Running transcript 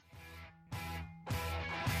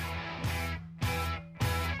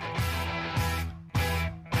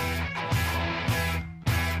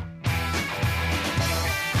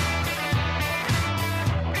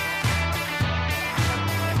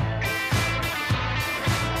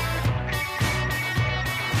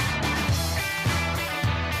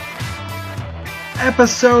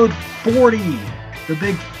Episode 40, the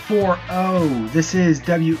big 4-0. This is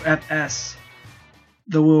WFS,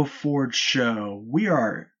 the Will Ford Show. We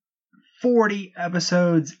are 40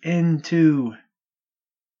 episodes into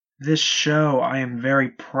this show. I am very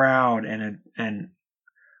proud, and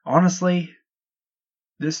honestly,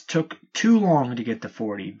 this took too long to get to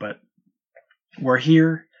 40, but we're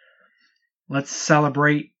here. Let's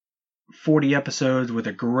celebrate 40 episodes with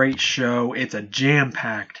a great show. It's a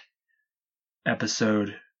jam-packed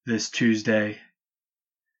episode this Tuesday.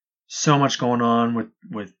 So much going on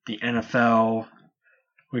with the NFL.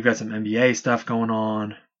 We've got some NBA stuff going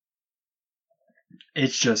on.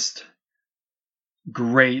 It's just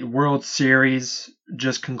great. World Series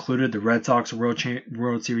just concluded. The Red Sox are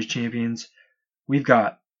World Series champions. We've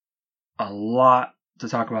got a lot to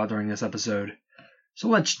talk about during this episode. So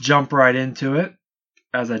let's jump right into it.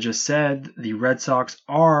 As I just said, the Red Sox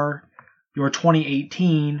are your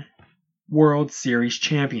 2018 World Series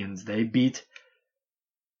champions. They beat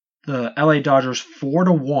the LA Dodgers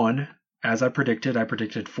 4-1, as I predicted. I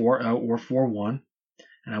predicted 4-0 or 4-1,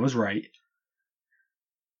 and I was right.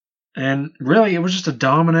 And really, it was just a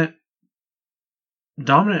dominant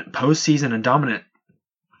postseason and dominant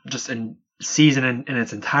just in season in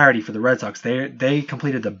its entirety for the Red Sox. They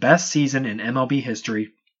completed the best season in MLB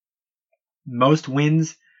history, most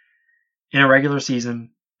wins in a regular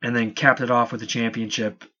season, and then capped it off with a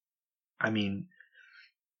championship. I mean,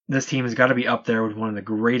 this team has got to be up there with one of the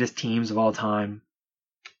greatest teams of all time.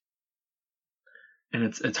 And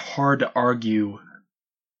it's hard to argue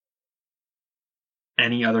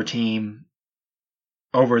any other team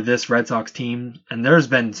over this Red Sox team. And there's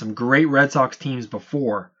been some great Red Sox teams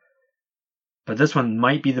before, but this one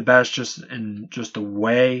might be the best just the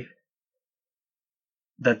way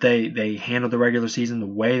that they handled the regular season, the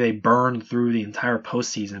way they burned through the entire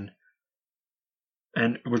postseason,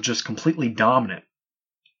 and were just completely dominant.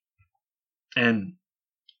 And,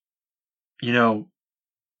 you know,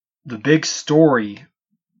 the big story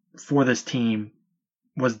for this team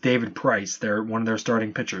was David Price, one of their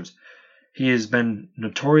starting pitchers. He has been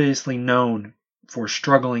notoriously known for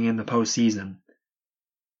struggling in the postseason.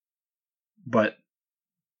 But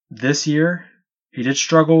this year, he did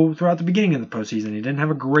struggle throughout the beginning of the postseason. He didn't have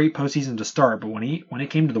a great postseason to start, but when it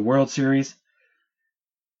came to the World Series,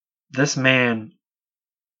 this man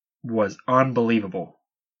was unbelievable.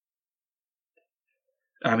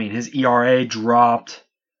 I mean, his ERA dropped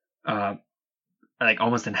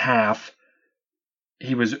almost in half.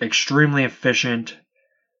 He was extremely efficient,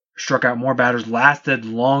 struck out more batters, lasted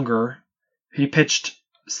longer. He pitched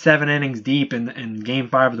 7 innings deep in Game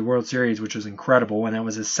 5 of the World Series, which was incredible, and that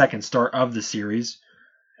was his second start of the series.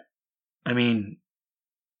 I mean,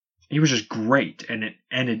 he was just great, and it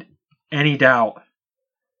ended any doubt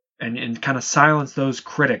and kind of silenced those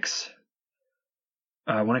critics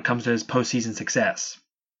when it comes to his postseason success.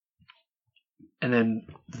 And then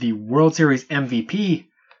the World Series MVP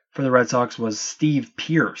for the Red Sox was Steve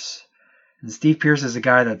Pearce. And Steve Pearce is a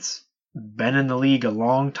guy that's been in the league a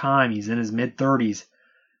long time. He's in his mid-30s.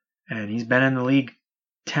 And he's been in the league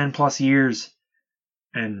 10 plus years.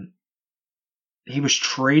 And he was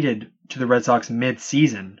traded to the Red Sox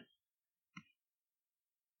mid-season.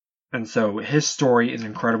 And so his story is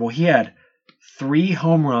incredible. He had 3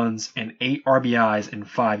 home runs and 8 RBIs in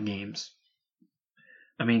 5 games.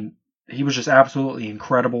 I mean, he was just absolutely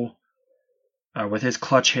incredible with his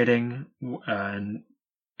clutch hitting and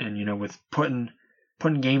with putting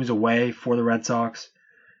games away for the Red Sox.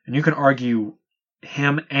 And you can argue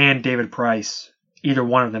him and David Price, either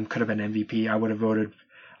one of them could have been MVP. I would have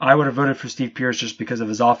voted for Steve Pearce just because of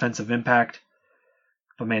his offensive impact.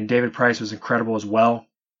 But man, David Price was incredible as well.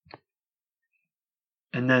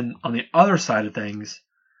 And then on the other side of things,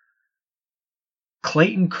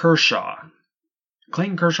 Clayton Kershaw.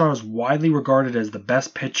 Clayton Kershaw is widely regarded as the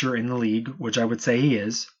best pitcher in the league, which I would say he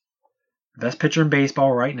is. Best pitcher in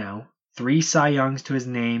baseball right now. 3 Cy Youngs to his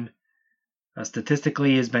name.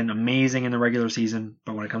 Statistically, has been amazing in the regular season,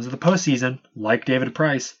 but when it comes to the postseason, like David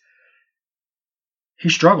Price, he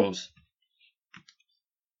struggles.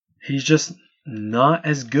 He's just not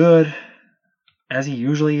as good as he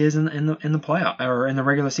usually is in the playoff or in the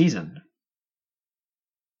regular season.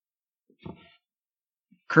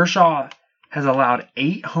 Kershaw has allowed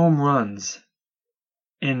 8 home runs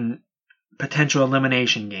in potential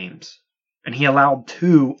elimination games, and he allowed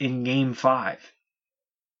 2 in Game 5.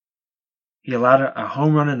 He allowed a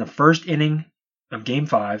home run in the first inning of Game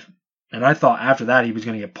 5, and I thought after that he was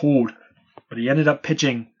going to get pulled, but he ended up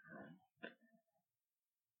pitching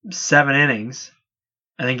 7 innings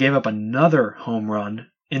and then gave up another home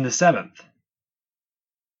run in the 7th.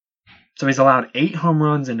 So he's allowed 8 home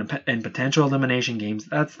runs in potential elimination games.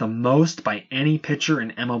 That's the most by any pitcher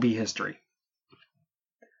in MLB history.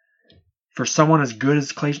 For someone as good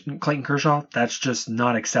as Clayton Kershaw, that's just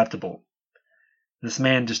not acceptable. This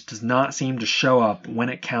man just does not seem to show up when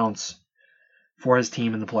it counts for his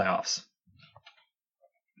team in the playoffs.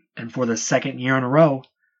 And for the second year in a row,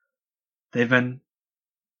 they've been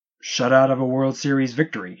shut out of a World Series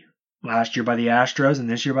victory. Last year by the Astros and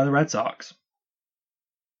this year by the Red Sox.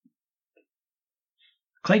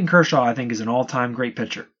 Clayton Kershaw, I think, is an all-time great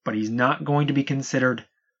pitcher, but he's not going to be considered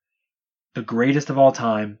the greatest of all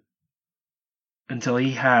time until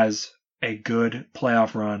he has a good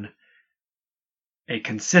playoff run, a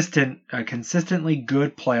consistently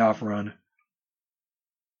good playoff run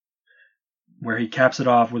where he caps it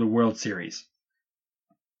off with a World Series.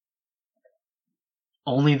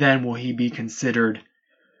 Only then will he be considered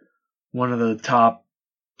one of the top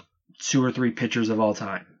 2 or 3 pitchers of all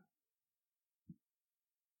time.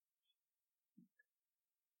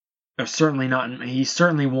 He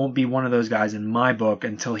certainly won't be one of those guys in my book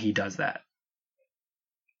until he does that.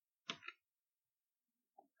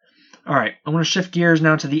 All right, I want to shift gears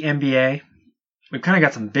now to the NBA. We've kind of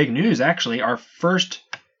got some big news, actually. Our first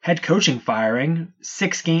head coaching firing,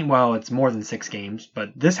 it's more than 6 games, but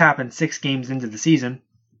this happened 6 games into the season.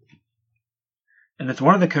 And it's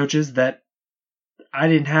one of the coaches that I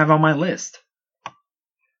didn't have on my list.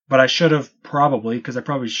 But I should have because I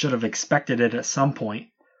probably should have expected it at some point.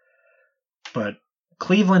 But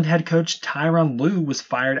Cleveland head coach Tyronn Lue was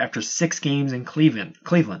fired after 6 games in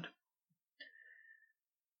Cleveland.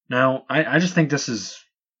 Now, I just think this is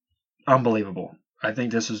unbelievable. I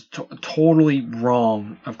think this is totally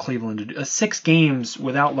wrong of Cleveland to do. 6 games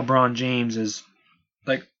without LeBron James is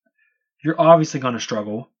like, you're obviously going to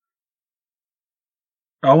struggle.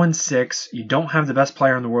 0-6, you don't have the best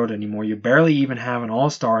player in the world anymore. You barely even have an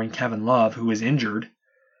all-star in Kevin Love, who is injured.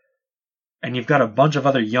 And you've got a bunch of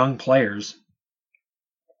other young players.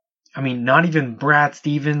 I mean, not even Brad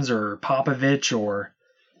Stevens or Popovich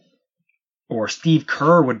or Steve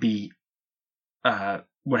Kerr would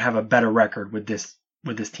have a better record with this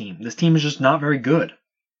team. This team is just not very good.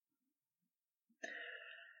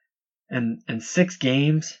 And 6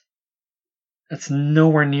 games, that's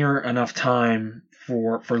nowhere near enough time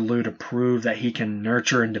for Lue to prove that he can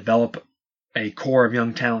nurture and develop a core of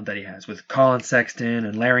young talent that he has with Colin Sexton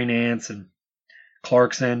and Larry Nance and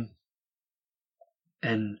Clarkson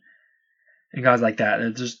and guys like that.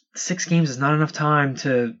 It's just 6 games is not enough time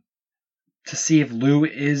to see if Lue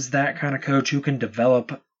is that kind of coach who can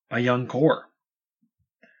develop a young core.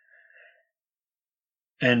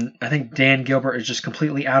 And I think Dan Gilbert is just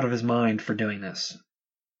completely out of his mind for doing this.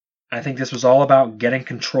 I think this was all about getting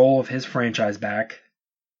control of his franchise back.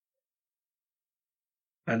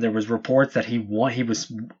 And there was reports that he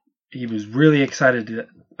was really excited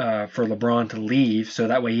for LeBron to leave so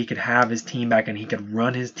that way he could have his team back and he could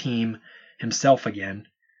run his team himself again.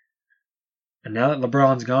 And now that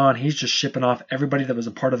LeBron's gone, he's just shipping off everybody that was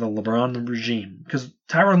a part of the LeBron regime. Because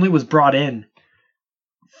Tyronn Lue was brought in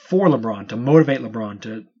for LeBron, to motivate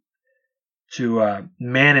LeBron, to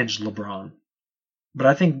manage LeBron. But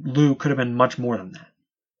I think Lue could have been much more than that.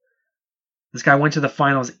 This guy went to the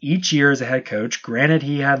finals each year as a head coach. Granted,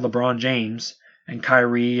 he had LeBron James and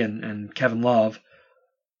Kyrie and Kevin Love.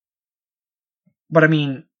 But I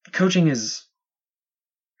mean, coaching is,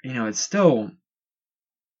 it's still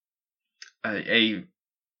it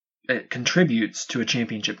contributes to a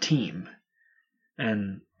championship team.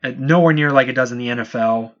 And nowhere near like it does in the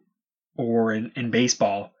NFL or in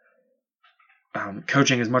baseball.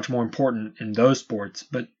 Coaching is much more important in those sports.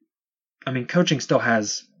 But, I mean, coaching still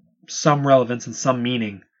has some relevance and some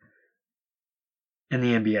meaning in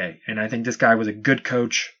the NBA. And I think this guy was a good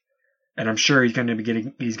coach. And I'm sure he's going to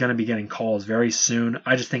be getting calls very soon.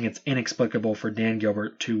 I just think it's inexplicable for Dan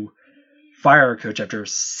Gilbert to fire a coach after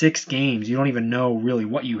 6 games. You don't even know really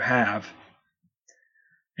what you have.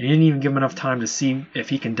 And he didn't even give him enough time to see if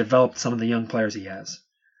he can develop some of the young players he has.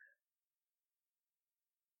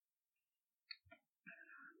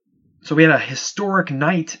 So we had a historic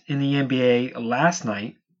night in the NBA last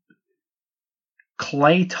night.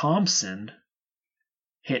 Klay Thompson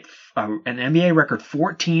hit an NBA record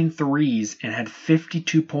 14 threes and had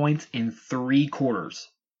 52 points in 3 quarters.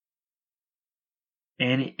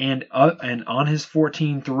 And on his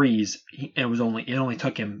 14 threes, it only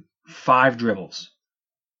took him 5 dribbles.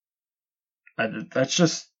 That's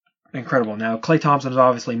just incredible. Now, Klay Thompson is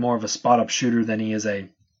obviously more of a spot-up shooter than he is a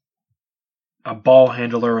ball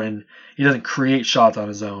handler, and he doesn't create shots on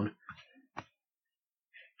his own.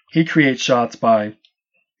 He creates shots by,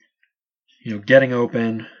 getting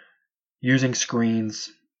open, using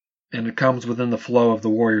screens, and it comes within the flow of the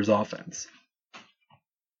Warriors offense.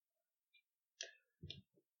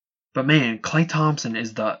 But man, Klay Thompson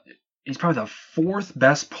he's probably the fourth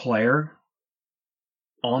best player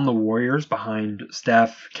on the Warriors behind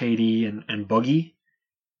Steph, KD, and Boogie.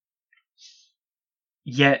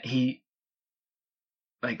 Yet it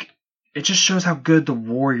just shows how good the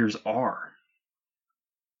Warriors are.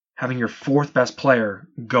 Having your fourth best player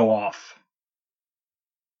go off.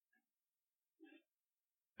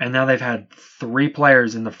 And now they've had 3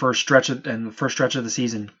 players in the first stretch of the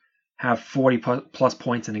season have 40 plus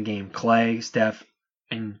points in a game. Klay, Steph,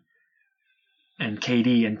 and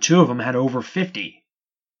KD, and 2 of them had over 50.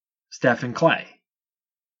 Steph and Klay.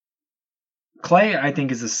 Klay, I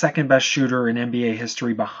think, is the second best shooter in NBA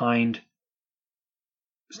history behind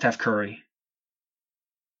Steph Curry.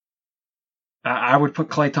 I would put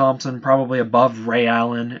Klay Thompson probably above Ray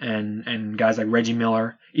Allen and guys like Reggie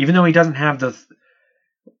Miller, even though he doesn't have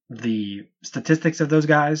the statistics of those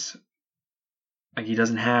guys. Like, he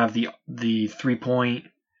doesn't have the 3-point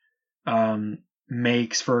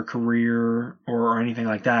makes for a career or anything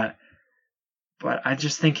like that. But I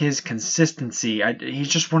just think his consistency, he's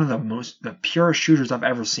just one of the purest shooters I've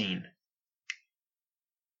ever seen.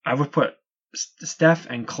 I would put Steph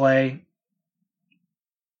and Klay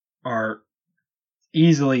are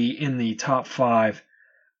easily in the top 5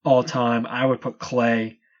 all time. I would put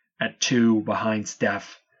Klay at 2 behind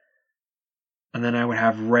Steph. And then I would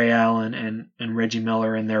have Ray Allen and Reggie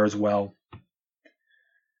Miller in there as well.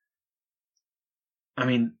 I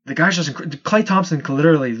mean, the guy's just Klay Thompson could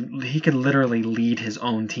literally lead his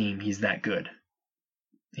own team. He's that good.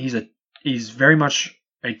 He's very much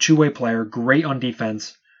a two-way player, great on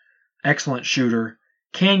defense, excellent shooter,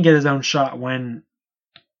 can get his own shot when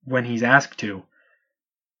he's asked to.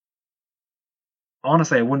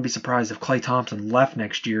 Honestly, I wouldn't be surprised if Klay Thompson left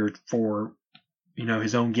next year for,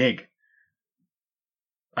 his own gig.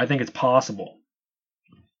 I think it's possible.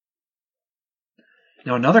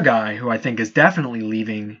 Now, another guy who I think is definitely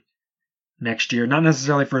leaving next year, not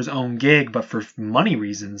necessarily for his own gig, but for money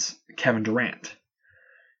reasons, Kevin Durant.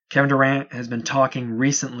 Kevin Durant has been talking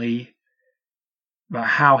recently about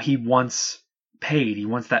how he wants paid. He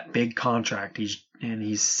wants that big contract. He's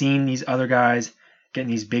seen these other guys getting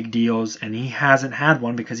these big deals, and he hasn't had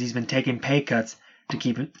one because he's been taking pay cuts to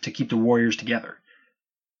keep the Warriors together.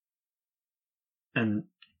 And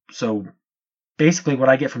so basically what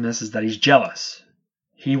I get from this is that he's jealous.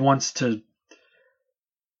 He thinks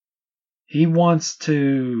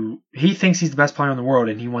he's the best player in the world,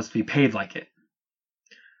 and he wants to be paid like it.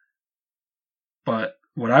 But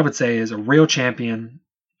what I would say is a real champion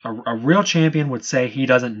would say he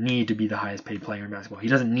doesn't need to be the highest paid player in basketball. He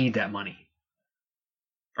doesn't need that money.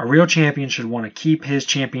 A real champion should want to keep his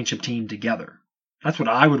championship team together. That's what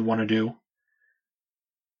I would want to do.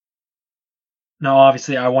 Now,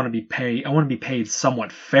 obviously, I want to be paid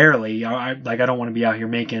somewhat fairly. I don't want to be out here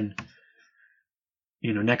making,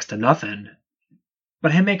 next to nothing.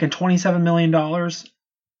 But him making $27 million,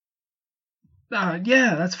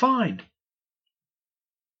 yeah, that's fine.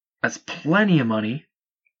 That's plenty of money.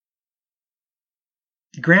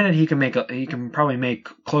 Granted, he can probably make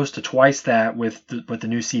close to twice that with the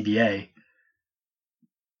new CBA.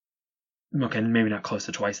 Okay, maybe not close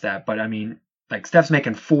to twice that, but I mean, like, Steph's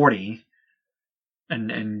making 40.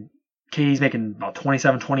 And KD's making about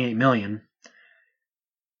 27, 28 million.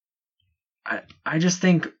 I just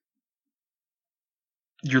think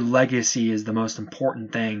your legacy is the most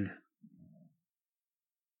important thing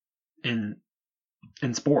in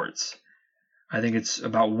sports. I think it's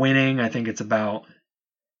about winning. I think it's about,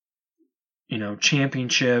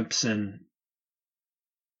 championships and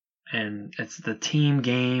it's the team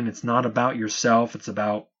game. It's not about yourself. It's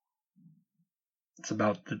about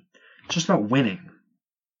winning.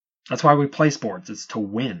 That's why we play sports. It's to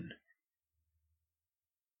win.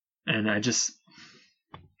 And that's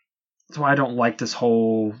why I don't like this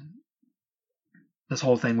whole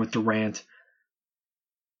thing with Durant.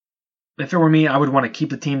 If it were me, I would want to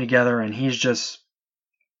keep the team together, and he's jealous.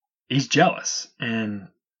 And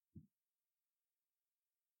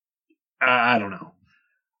I don't know.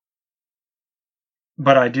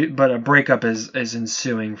 But a breakup is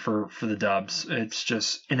ensuing for the Dubs. It's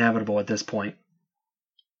just inevitable at this point.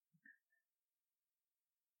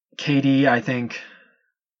 KD, I think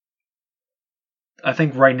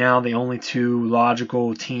right now the only 2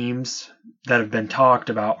 logical teams that have been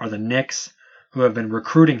talked about are the Knicks, who have been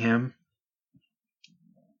recruiting him.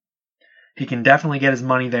 He can definitely get his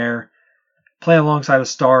money there, play alongside a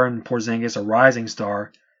star in Porzingis, a rising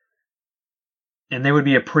star, and they would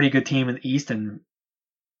be a pretty good team in the East and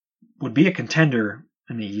would be a contender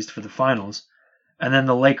in the East for the finals. And then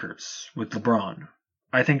the Lakers with LeBron.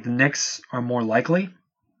 I think the Knicks are more likely.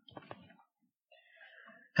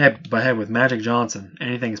 But with Magic Johnson,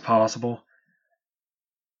 anything is possible.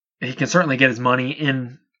 He can certainly get his money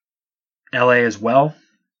in LA as well.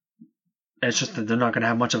 It's just that they're not going to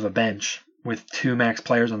have much of a bench with 2 max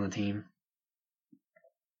players on the team.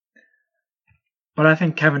 But I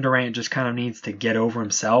think Kevin Durant just kind of needs to get over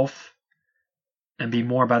himself and be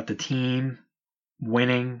more about the team,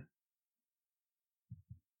 winning.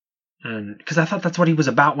 And because I thought that's what he was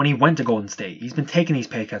about when he went to Golden State. He's been taking these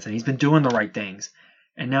pay cuts and he's been doing the right things.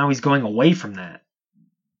 And now he's going away from that.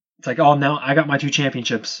 It's like, oh, now I got my 2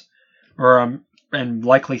 championships, and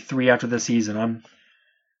likely 3 after this season.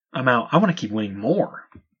 I'm out. I want to keep winning more.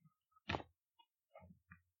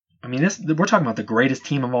 I mean, we're talking about the greatest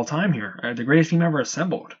team of all time here, the greatest team ever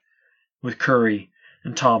assembled, with Curry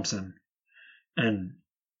and Thompson and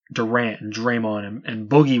Durant and Draymond and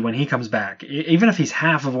Boogie when he comes back. Even if he's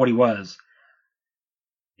half of what he was,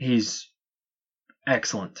 he's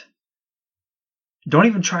excellent. Don't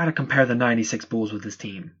even try to compare the 96 Bulls with this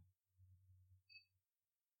team.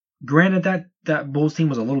 Granted, that Bulls team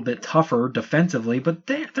was a little bit tougher defensively, but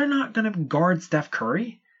they're not going to guard Steph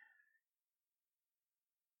Curry.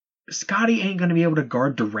 Scotty ain't going to be able to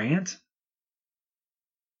guard Durant.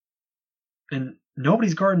 And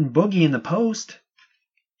nobody's guarding Boogie in the post.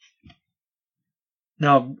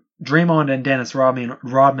 Now, Draymond and Dennis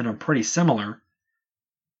Rodman are pretty similar.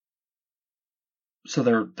 So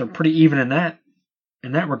they're pretty even in that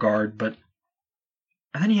regard, but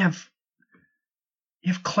and then you have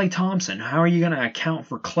Klay Thompson. How are you going to account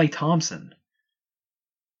for Klay Thompson?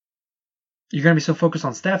 You're going to be so focused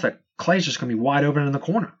on Steph that Klay's just going to be wide open in the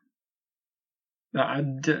corner.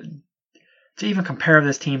 To even compare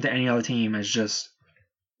this team to any other team is just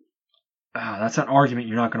that's an argument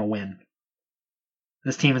you're not going to win.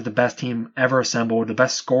 This team is the best team ever assembled, the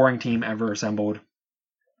best scoring team ever assembled.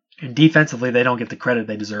 And defensively, they don't get the credit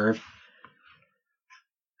they deserve.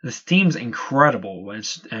 This team's incredible,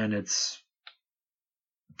 and it's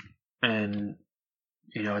going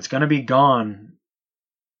to be gone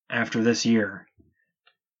after this year,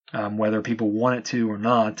 whether people want it to or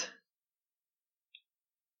not.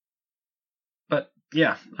 But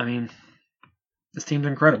yeah, I mean, this team's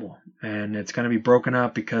incredible, and it's going to be broken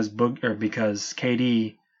up because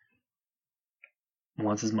KD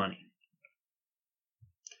wants his money.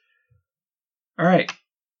 All right,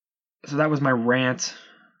 so that was my rant,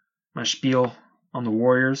 my spiel on the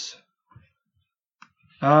Warriors.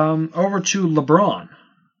 Over to LeBron.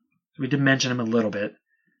 We did mention him a little bit.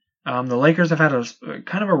 The Lakers have had a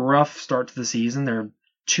kind of a rough start to the season. They're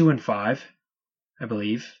 2-5, I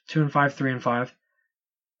believe. 2-5, 3-5.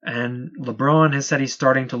 And LeBron has said he's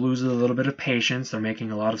starting to lose a little bit of patience. They're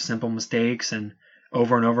making a lot of simple mistakes and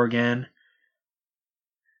over again.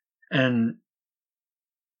 And,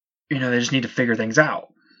 they just need to figure things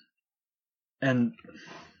out. And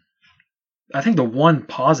I think the one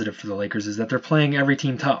positive for the Lakers is that they're playing every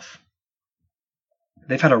team tough.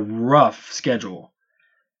 They've had a rough schedule.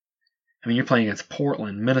 I mean, you're playing against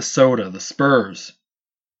Portland, Minnesota, the Spurs.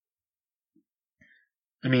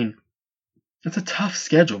 I mean, it's a tough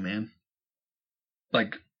schedule, man.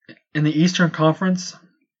 Like, in the Eastern Conference,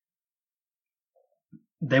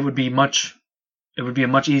 it would be a much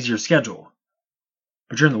easier schedule.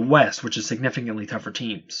 But you're in the West, which is significantly tougher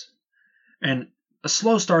teams. And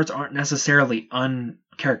slow starts aren't necessarily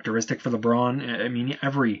uncharacteristic for LeBron. I mean,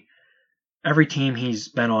 every team he's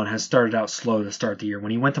been on has started out slow to start the year.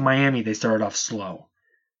 When he went to Miami, they started off slow.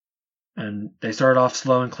 And they started off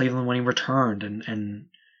slow in Cleveland when he returned, and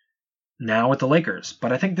now with the Lakers.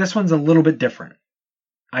 But I think this one's a little bit different.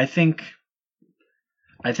 I think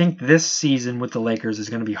this season with the Lakers is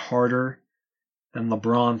going to be harder than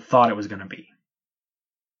LeBron thought it was going to be.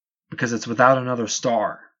 Because it's without another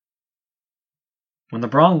star. When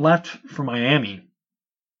LeBron left for Miami,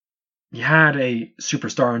 you had a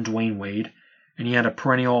superstar in Dwayne Wade, and you had a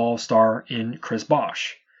perennial all-star in Chris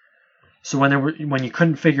Bosh. So when you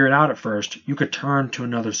couldn't figure it out at first, you could turn to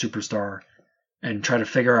another superstar and try to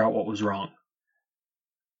figure out what was wrong.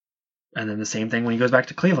 And then the same thing when he goes back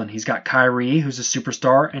to Cleveland. He's got Kyrie, who's a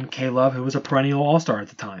superstar, and K-Love, who was a perennial all-star at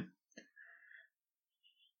the time.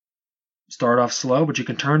 Start off slow, but you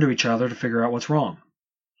can turn to each other to figure out what's wrong.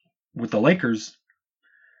 With the Lakers,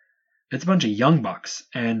 it's a bunch of young bucks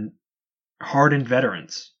and hardened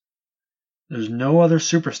veterans. There's no other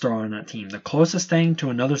superstar on that team. The closest thing to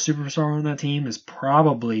another superstar on that team is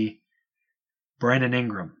probably Brandon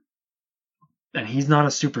Ingram. And he's not a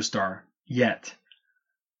superstar yet.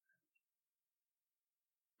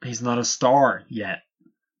 He's not a star yet.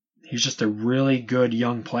 He's just a really good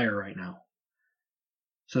young player right now.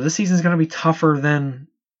 So this season is going to be tougher than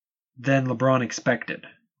LeBron expected.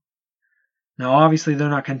 Now, obviously, they're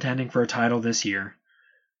not contending for a title this year.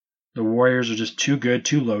 The Warriors are just too good,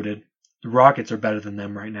 too loaded. The Rockets are better than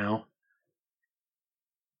them right now.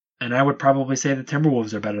 And I would probably say the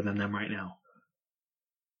Timberwolves are better than them right now.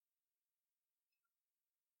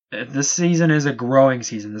 This season is a growing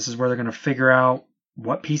season. This is where they're going to figure out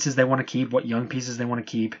what pieces they want to keep, what young pieces they want to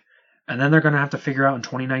keep. And then they're going to have to figure out in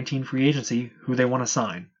 2019 free agency who they want to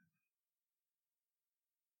sign.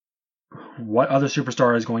 What other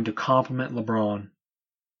superstar is going to complement LeBron?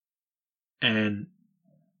 And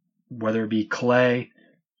whether it be Clay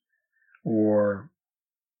or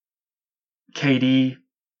KD,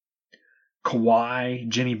 Kawhi,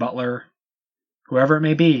 Jimmy Butler, whoever it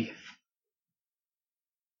may be,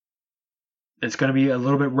 it's going to be a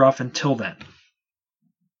little bit rough until then.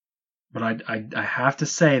 But I have to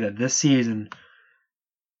say that this season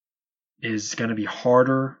is going to be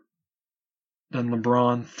harder than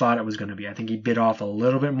LeBron thought it was going to be. I think he bit off a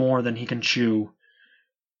little bit more than he can chew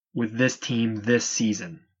with this team this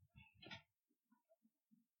season.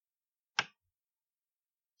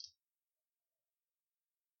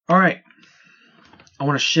 All right. I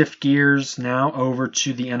want to shift gears now over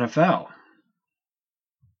to the NFL.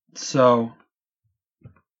 So,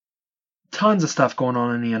 tons of stuff going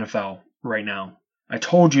on in the NFL right now. I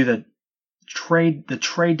told you that the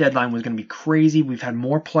trade deadline was going to be crazy. We've had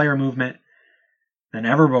more player movement than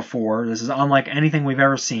ever before. This is unlike anything we've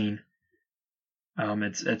ever seen.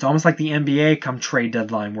 It's almost like the NBA come trade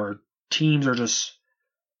deadline, where teams are just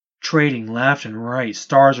trading left and right.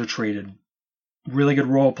 Stars are traded, really good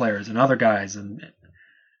role players and other guys, and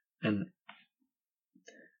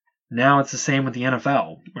now it's the same with the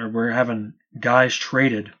NFL, where we're having guys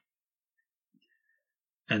traded,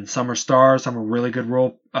 and some are stars, some are really good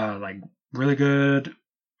really good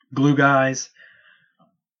glue guys.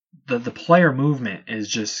 The player movement is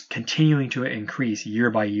just continuing to increase year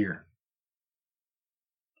by year.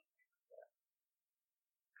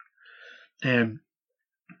 And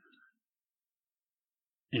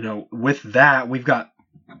with that, we've got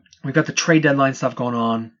the trade deadline stuff going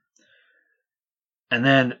on. And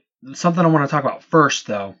then something I want to talk about first,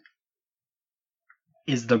 though,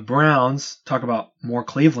 is the Browns. Talk about more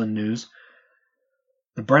Cleveland news.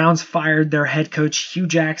 The Browns fired their head coach Hugh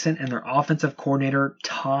Jackson and their offensive coordinator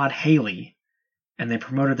Todd Haley, and they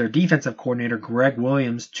promoted their defensive coordinator Greg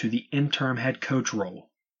Williams to the interim head coach role.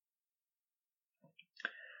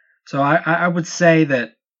 So I would say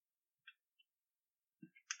that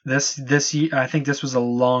this I think this was a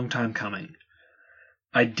long time coming.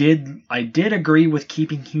 I did agree with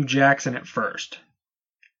keeping Hugh Jackson at first,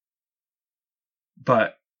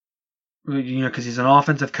 but because he's an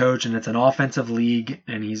offensive coach and it's an offensive league,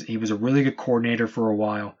 and he was a really good coordinator for a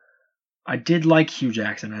while. I did like Hugh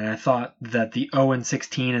Jackson, and I thought that the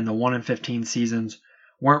 0-16 and the 1-15 seasons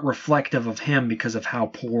weren't reflective of him because of how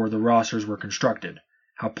poor the rosters were constructed,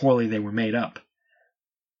 how poorly they were made up.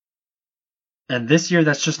 And this year,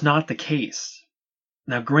 that's just not the case.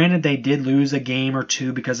 Now, granted, they did lose a game or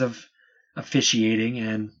two because of officiating,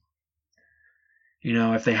 and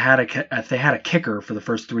if they had a kicker for the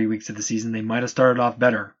first 3 weeks of the season, they might have started off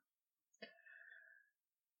better.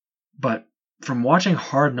 But from watching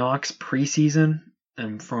Hard Knocks preseason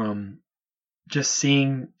and from just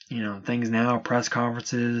seeing things now, press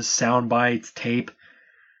conferences, sound bites, tape,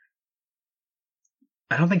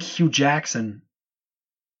 I don't think Hugh Jackson.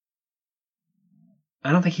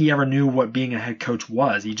 I don't think he ever knew what being a head coach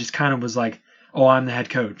was. He just kind of was like, "Oh, I'm the head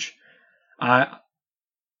coach.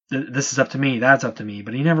 This is up to me. That's up to me."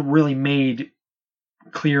 But he never really made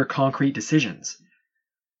clear, concrete decisions.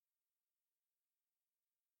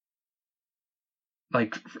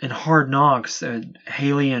 Like in Hard Knocks,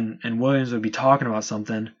 Haley and Williams would be talking about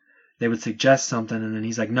something. They would suggest something, and then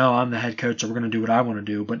he's like, "No, I'm the head coach, so we're going to do what I want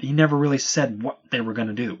to do." But he never really said what they were going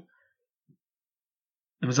to do.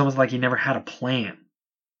 It was almost like he never had a plan.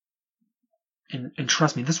 And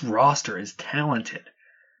trust me, this roster is talented.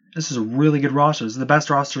 This is a really good roster. This is the best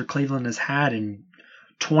roster Cleveland has had in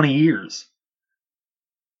 20 years.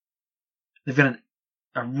 They've got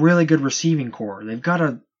a really good receiving core. They've got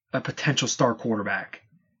a potential star quarterback.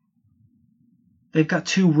 They've got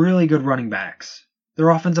two really good running backs.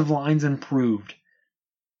 Their offensive line's improved.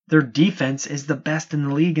 Their defense is the best in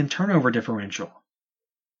the league in turnover differential.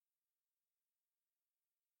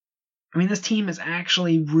 I mean, this team is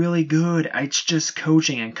actually really good. It's just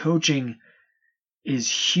coaching, and coaching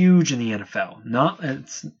is huge in the NFL.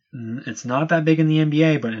 It's not that big in the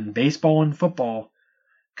NBA, but in baseball and football,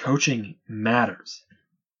 coaching matters.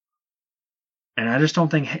 And I just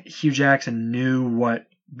don't think Hugh Jackson knew what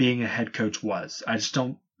being a head coach was. I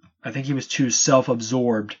think he was too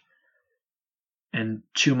self-absorbed and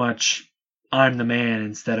too much I'm the man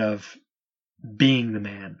instead of being the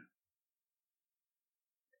man.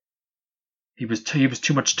 He was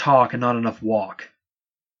too much talk and not enough walk.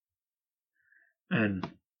 And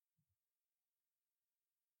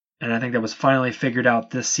I think that was finally figured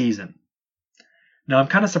out this season. Now, I'm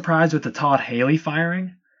kind of surprised with the Todd Haley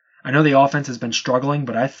firing. I know the offense has been struggling,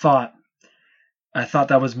 but I thought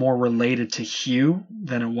that was more related to Hugh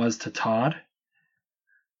than it was to Todd.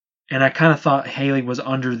 And I kind of thought Haley was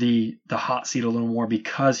under the hot seat a little more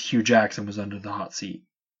because Hugh Jackson was under the hot seat.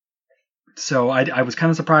 So I was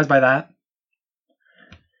kind of surprised by that.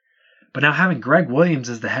 But now having Greg Williams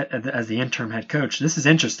as the interim head coach, this is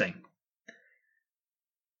interesting.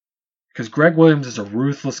 Because Greg Williams is a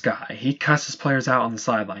ruthless guy. He cusses players out on the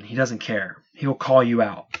sideline. He doesn't care. He'll call you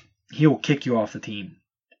out. He will kick you off the team.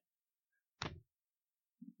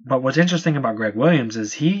 But what's interesting about Greg Williams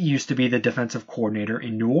is he used to be the defensive coordinator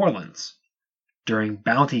in New Orleans during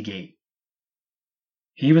Bountygate.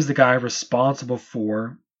 He was the guy responsible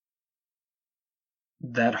for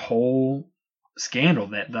that whole scandal,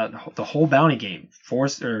 the whole bounty game,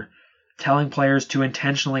 telling players to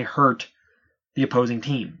intentionally hurt the opposing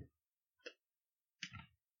team.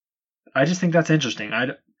 I just think that's interesting.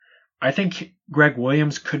 I think Greg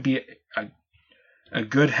Williams could be a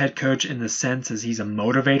good head coach in the sense as he's a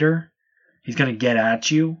motivator. He's going to get at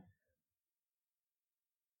you.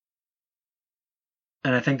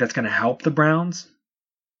 And I think that's going to help the Browns.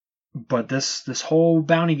 But this whole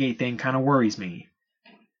Bountygate thing kind of worries me.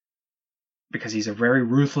 Because he's a very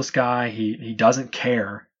ruthless guy. He doesn't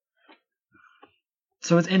care.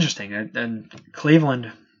 So it's interesting. And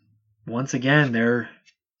Cleveland, once again, they're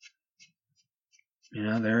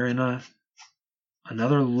in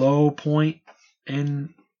another low point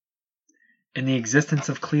in the existence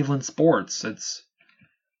of Cleveland sports.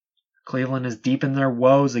 Cleveland is deep in their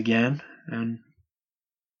woes again, and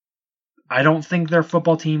I don't think their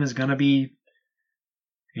football team is going to be,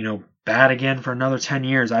 bad again for another 10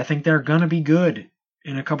 years. I think they're going to be good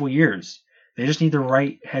in a couple years. They just need the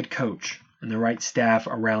right head coach and the right staff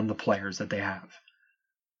around the players that they have.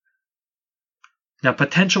 Now,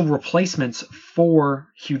 potential replacements for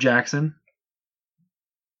Hugh Jackson.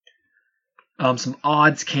 Some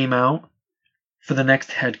odds came out for the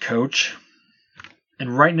next head coach,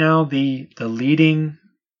 and right now the leading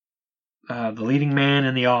man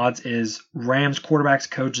in the odds is Rams quarterbacks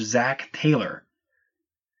coach Zach Taylor.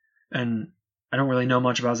 And I don't really know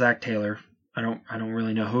much about Zach Taylor. I don't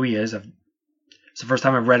really know who he is. It's the first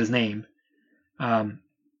time I've read his name.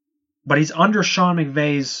 But he's under Sean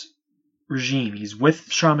McVay's regime. He's with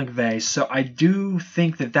Sean McVay, so I do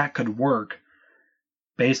think that could work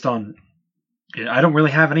based on... I don't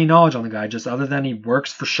really have any knowledge on the guy, just other than he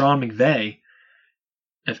works for Sean McVay.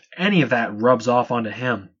 If any of that rubs off onto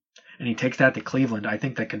him, and he takes that to Cleveland, I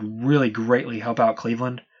think that could really greatly help out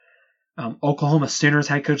Cleveland. Oklahoma Sooners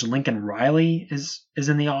head coach Lincoln Riley is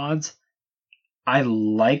in the odds. I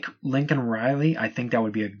like Lincoln Riley. I think that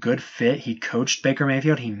would be a good fit. He coached Baker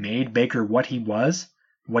Mayfield. He made Baker what he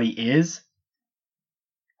is.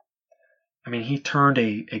 I mean, he turned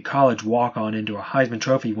a college walk-on into a Heisman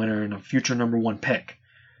Trophy winner and a future number 1 pick.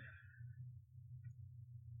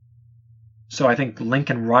 So I think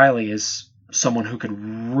Lincoln Riley is someone who could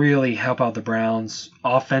really help out the Browns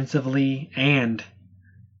offensively and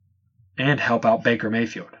help out Baker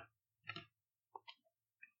Mayfield.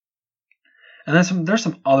 And there's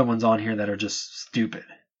some other ones on here that are just stupid.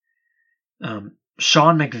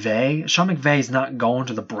 Sean McVay is not going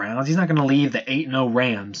to the Browns. He's not going to leave the 8-0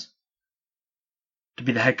 Rams to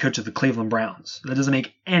be the head coach of the Cleveland Browns. That doesn't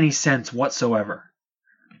make any sense whatsoever.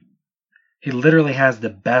 He literally has the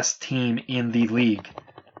best team in the league.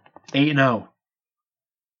 8-0.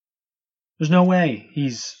 There's no way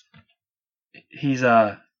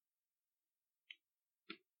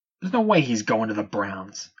there's no way he's going to the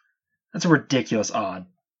Browns. That's a ridiculous odd.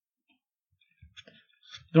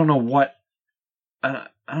 I don't know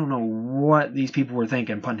what these people were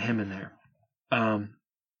thinking putting him in there.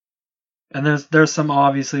 And there's some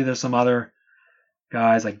other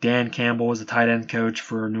guys like Dan Campbell was the tight end coach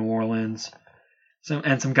for New Orleans.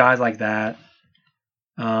 And some guys like that.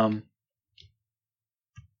 And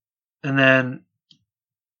then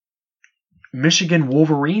Michigan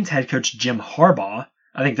Wolverines head coach Jim Harbaugh.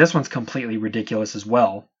 I think this one's completely ridiculous as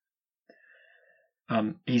well.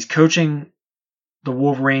 He's coaching the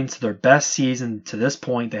Wolverines to their best season to this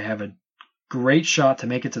point. They have a great shot to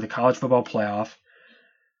make it to the college football playoff.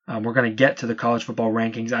 We're going to get to the college football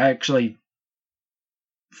rankings. I actually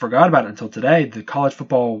forgot about it until today. The college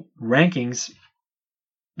football rankings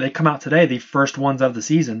they come out today, the first ones of the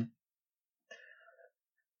season.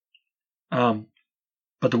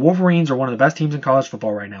 But the Wolverines are one of the best teams in college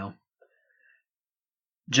football right now.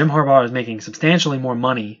 Jim Harbaugh is making substantially more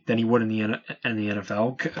money than he would in the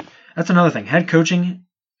NFL. That's another thing. Head coaching,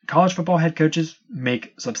 college football head coaches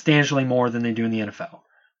make substantially more than they do in the NFL.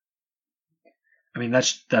 I mean,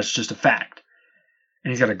 that's just a fact.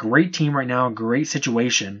 And he's got a great team right now, a great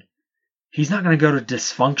situation. He's not going to go to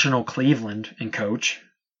dysfunctional Cleveland and coach.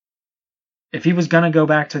 If he was going to go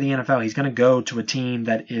back to the NFL, he's going to go to a team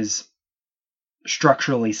that is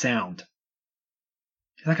structurally sound.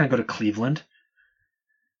 He's not going to go to Cleveland.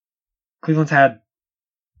 Cleveland's had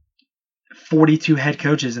 42 head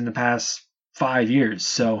coaches in the past 5 years.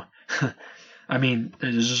 So, I mean,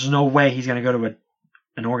 there's just no way he's going to go to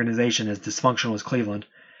an organization as dysfunctional as Cleveland.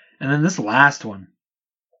 And then this last one.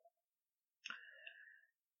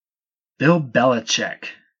 Bill Belichick.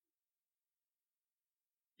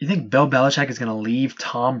 You think Bill Belichick is going to leave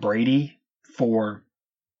Tom Brady for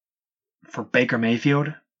Baker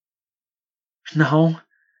Mayfield? No.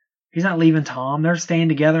 He's not leaving Tom. They're staying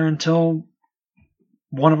together until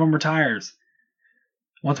one of them retires.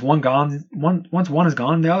 Once one is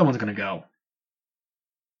gone, the other one's going to go.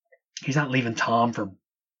 He's not leaving Tom for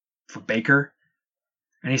Baker.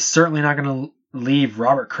 And he's certainly not going to leave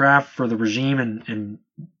Robert Kraft for the regime in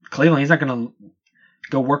Cleveland. He's not going to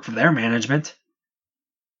go work for their management.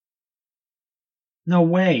 No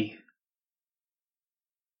way.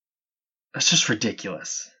 That's just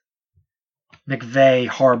ridiculous. McVay,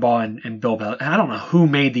 Harbaugh, and Bill Belichick. I don't know who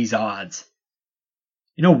made these odds.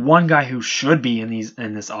 You know, one guy who should be in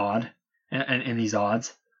these odds. And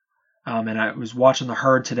I was watching the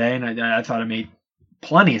Herd today, and I thought it made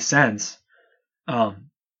plenty of sense.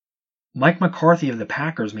 Mike McCarthy of the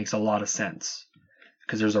Packers makes a lot of sense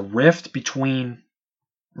because there's a rift between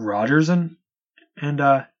Rodgers and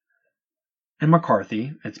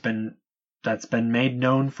McCarthy. That's been made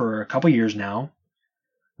known for a couple years now.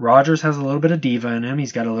 Rodgers has a little bit of diva in him.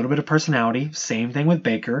 He's got a little bit of personality. Same thing with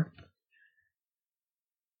Baker.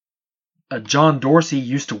 John Dorsey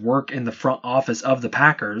used to work in the front office of the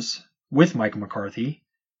Packers with Mike McCarthy.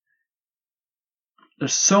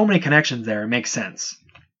 There's so many connections there. It makes sense.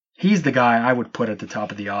 He's the guy I would put at the top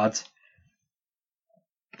of the odds.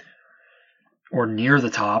 Or near the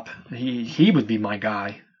top. He would be my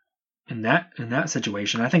guy in that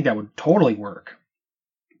situation. I think that would totally work.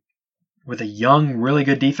 With a young, really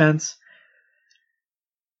good defense,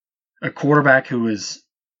 a quarterback who is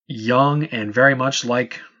young and very much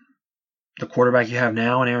like the quarterback you have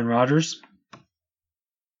now in Aaron Rodgers,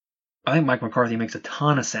 I think Mike McCarthy makes a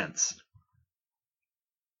ton of sense.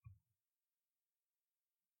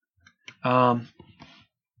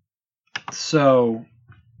 So,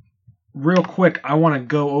 real quick, I want to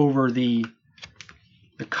go over the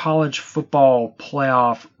college football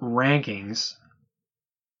playoff rankings.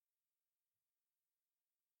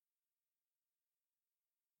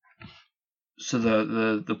 So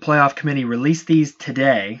the playoff committee released these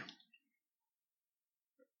today,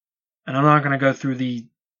 and I'm not going to go through the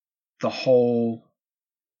whole,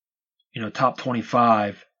 top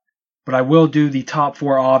 25, but I will do the top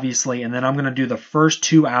 4 obviously, and then I'm going to do the first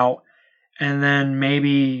 2 out, and then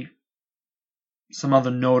maybe some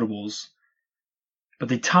other notables. But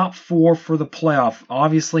the top 4 for the playoff,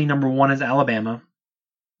 obviously number 1 is Alabama.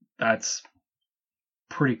 That's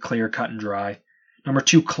pretty clear, cut and dry. Number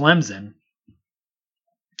 2, Clemson.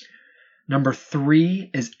 Number 3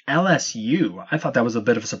 is LSU. I thought that was a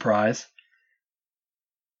bit of a surprise.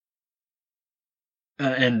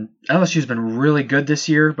 And LSU's been really good this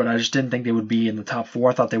year, but I just didn't think they would be in the top 4.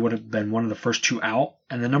 I thought they would have been one of the first 2 out.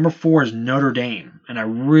 And then number 4 is Notre Dame. And I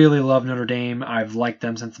really love Notre Dame. I've liked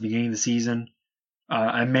them since the beginning of the season.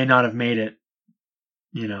 I may not have made it,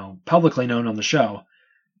 publicly known on the show,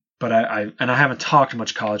 but I haven't talked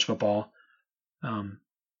much college football.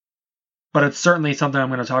 But it's certainly something I'm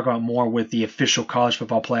going to talk about more with the official college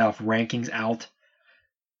football playoff rankings out.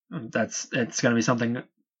 It's going to be something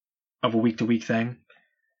of a week-to-week thing.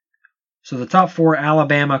 So the top 4,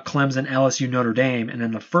 Alabama, Clemson, LSU, Notre Dame. And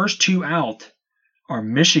then the first 2 out are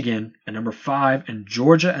Michigan at number 5 and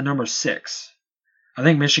Georgia at number 6. I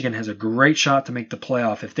think Michigan has a great shot to make the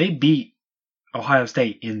playoff. If they beat Ohio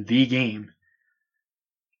State in the game,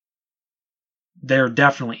 they're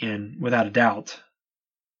definitely in, without a doubt,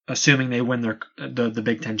 assuming they win the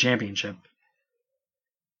Big Ten championship.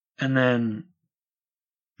 And then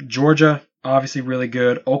Georgia, obviously really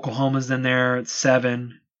good. Oklahoma's in there at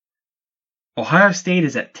 7. Ohio State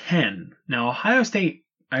is at 10. Now, Ohio State,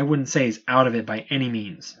 I wouldn't say is out of it by any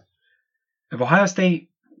means. If Ohio State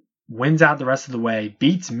wins out the rest of the way,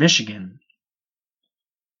 beats Michigan,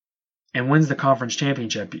 and wins the conference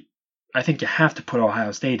championship, I think you have to put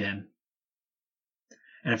Ohio State in.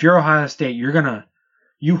 And if you're Ohio State,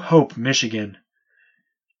 you hope Michigan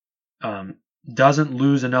doesn't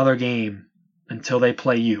lose another game until they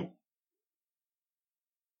play you.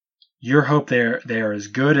 Your hope they're as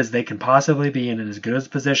good as they can possibly be and in as good a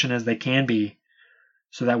position as they can be,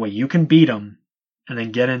 so that way you can beat them and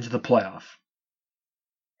then get into the playoff.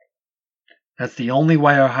 That's the only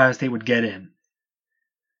way Ohio State would get in.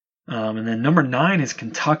 And then number 9 is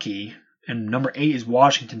Kentucky, and number 8 is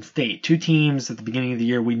Washington State. 2 teams at the beginning of the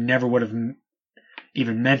year we never would have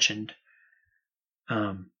even mentioned.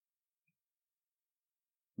 But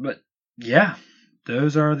yeah,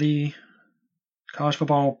 those are the college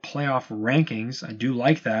football playoff rankings. I do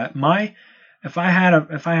like that. If I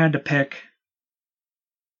had to pick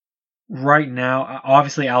right now,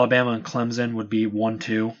 obviously Alabama and Clemson would be 1,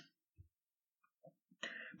 2.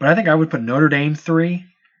 But I think I would put Notre Dame 3.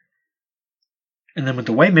 And then with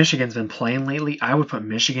the way Michigan's been playing lately, I would put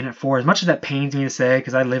Michigan at 4. As much as that pains me to say,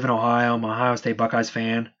 because I live in Ohio, I'm an Ohio State Buckeyes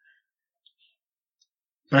fan.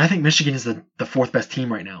 But I think Michigan is the 4th best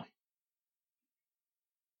team right now.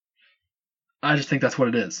 I just think that's what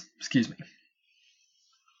it is. Excuse me.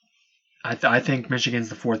 I think Michigan's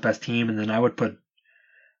the 4th best team, and then I would put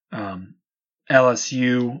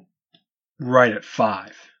LSU right at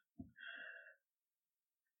 5.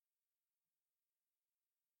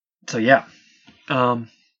 So yeah. All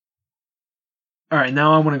right,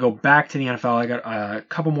 now I want to go back to the NFL. I got a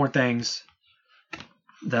couple more things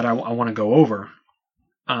that I want to go over.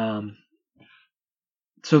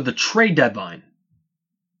 So the trade deadline.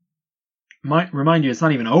 Might remind you, it's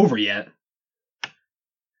not even over yet.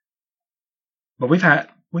 But we've had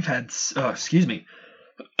excuse me.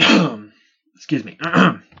 Excuse me.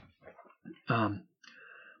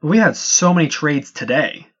 We had so many trades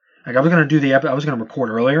today. Like I was gonna record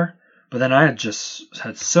earlier, but then I had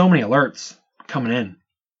so many alerts coming in,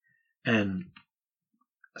 and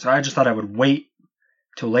so I just thought I would wait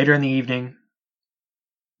till later in the evening,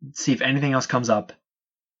 see if anything else comes up,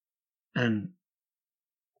 and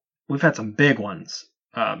we've had some big ones.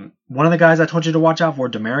 One of the guys I told you to watch out for,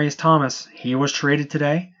 Demaryius Thomas, he was traded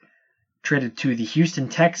today. Traded to the Houston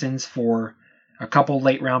Texans for a couple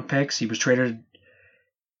late round picks. He was traded.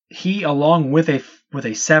 He, along with a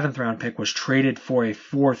 7th round pick, was traded for a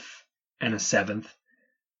 4th and a 7th.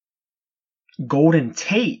 Golden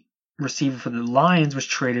Tate, receiver for the Lions, was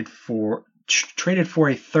traded for a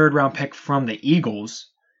 3rd round pick from the Eagles.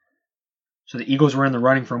 So the Eagles were in the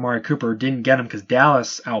running for Amari Cooper, didn't get him because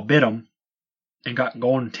Dallas outbid him and got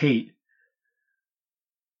Golden Tate.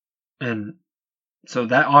 And so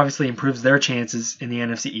that obviously improves their chances in the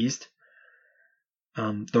NFC East.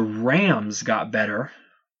 The Rams got better.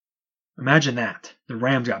 Imagine that. The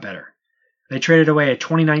Rams got better. They traded away a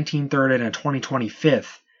 2019 3rd and a 2020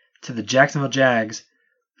 5th to the Jacksonville Jags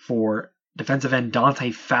for defensive end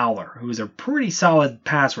Dante Fowler, who is a pretty solid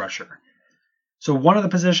pass rusher. So one of the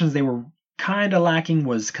positions they were kind of lacking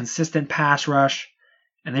was consistent pass rush,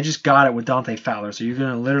 and they just got it with Dante Fowler. So you're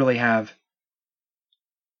going to literally have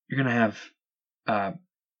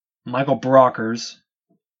Michael Brockers,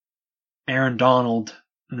 Aaron Donald,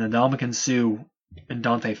 and then Ndamukong Suh and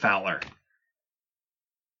Dante Fowler.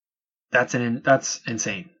 That's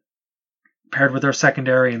insane. Paired with their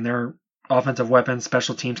secondary and their offensive weapons,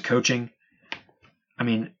 special teams, coaching. I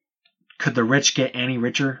mean, could the rich get any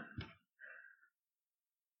richer?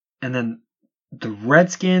 And then the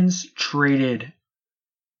Redskins traded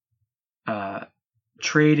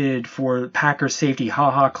for Packers safety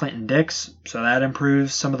Clinton Dix, so that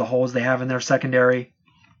improves some of the holes they have in their secondary.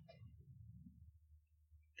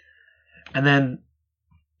 And then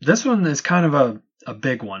this one is kind of a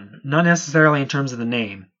big one, not necessarily in terms of the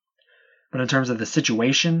name, but in terms of the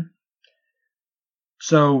situation.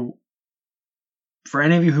 So, for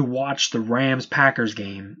any of you who watched the Rams-Packers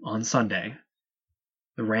game on Sunday,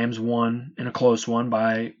 the Rams won in a close one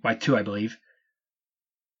by 2, I believe.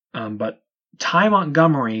 But Ty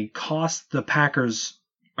Montgomery cost the Packers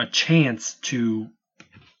a chance to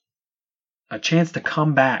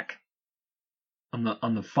come back in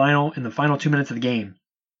the final 2 minutes of the game,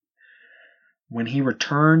 when he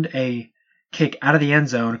returned a kick out of the end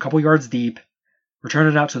zone a couple yards deep, returned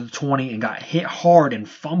it out to the 20 and got hit hard and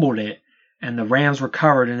fumbled it, and the Rams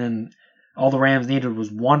recovered, and then all the Rams needed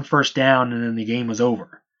was 1 first down, and then the game was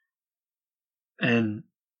over. And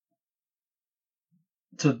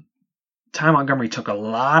so Ty Montgomery took a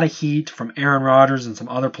lot of heat from Aaron Rodgers and some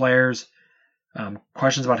other players.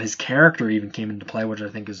 Questions about his character even came into play, which I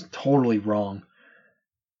think is totally wrong.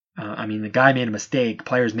 I mean, the guy made a mistake.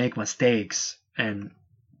 Players make mistakes. And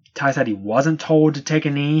Ty said he wasn't told to take a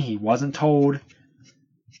knee. He wasn't told,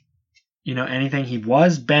 anything. He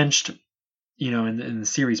was benched, in the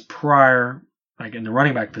series prior, like in the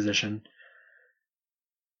running back position.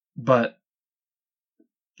 But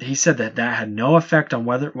he said that had no effect on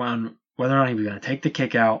whether or not he was going to take the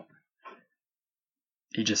kick out.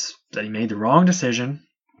 He just said he made the wrong decision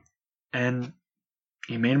and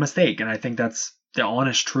he made a mistake. And I think that's the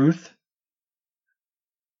honest truth.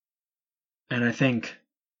 And I think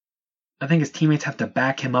his teammates have to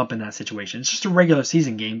back him up in that situation. It's just a regular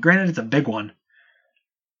season game. Granted, it's a big one.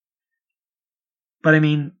 But I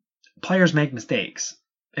mean, players make mistakes.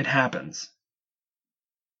 It happens.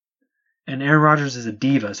 And Aaron Rodgers is a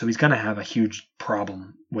diva, so he's going to have a huge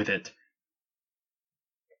problem with it.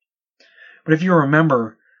 But if you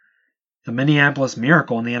remember the Minneapolis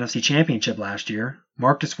Miracle in the NFC Championship last year,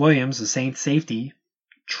 Marcus Williams, the Saints safety,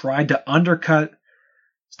 tried to undercut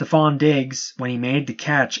Stephon Diggs when he made the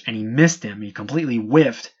catch, and he missed him. He completely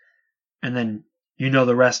whiffed, and then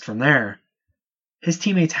the rest from there. His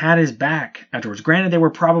teammates had his back afterwards. Granted, they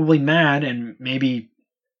were probably mad, and maybe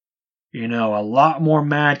a lot more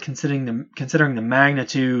mad considering the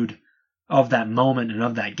magnitude of that moment and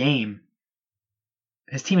of that game.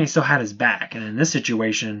 His teammates still had his back, and in this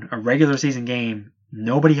situation, a regular season game,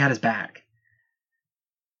 nobody had his back.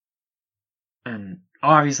 And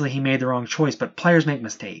obviously he made the wrong choice, but players make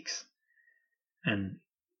mistakes. And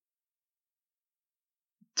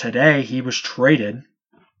today he was traded,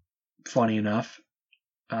 funny enough,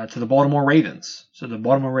 to the Baltimore Ravens. So the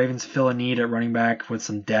Baltimore Ravens fill a need at running back with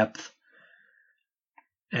some depth.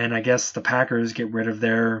 And I guess the Packers get rid of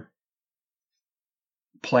their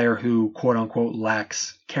player who, quote unquote,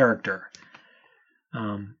 lacks character.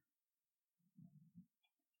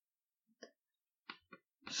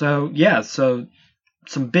 So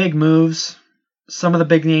some big moves. Some of the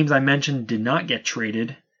big names I mentioned did not get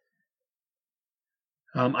traded.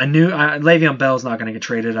 I knew Le'Veon Bell's not going to get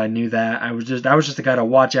traded. I knew that. I was just a guy to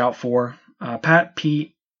watch out for. Pat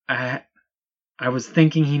Pete, I was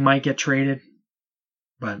thinking he might get traded,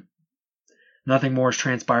 but nothing more has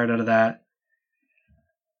transpired out of that.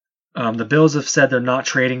 The Bills have said they're not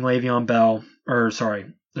trading LeSean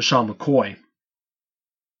McCoy.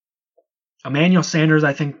 Emmanuel Sanders,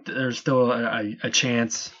 I think there's still a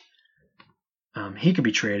chance he could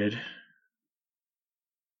be traded.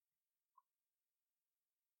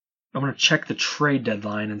 I'm going to check the trade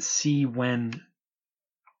deadline and see when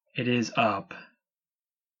it is up.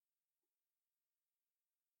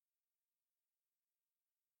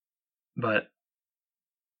 But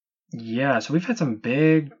yeah, so we've had some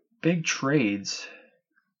big trades.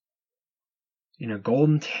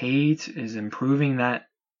 Golden Tate is improving that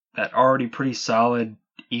already pretty solid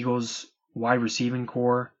Eagles wide receiving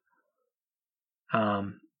core.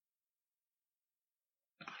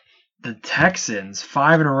 The Texans,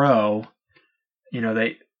 5 in a row,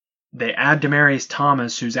 they add Demaryius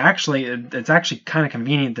Thomas, it's actually kind of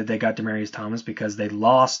convenient that they got Demaryius Thomas because they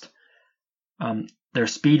lost their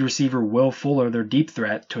speed receiver Will Fuller, their deep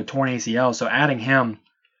threat, to a torn ACL. So adding him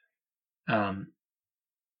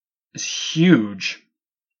is huge.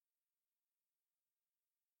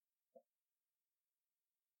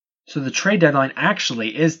 So the trade deadline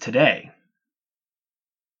actually is today.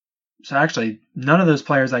 So actually, none of those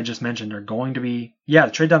players I just mentioned are going to be... Yeah,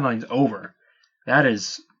 the trade deadline's over.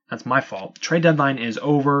 That's my fault. The trade deadline is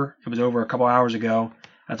over. It was over a couple hours ago.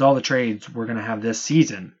 That's all the trades we're going to have this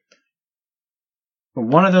season. But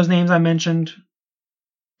one of those names I mentioned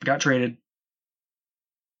got traded.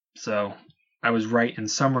 So I was right in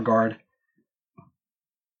some regard.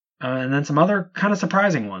 And then some other kind of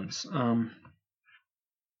surprising ones.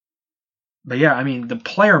 But yeah, I mean, the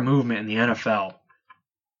player movement in the NFL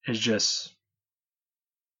is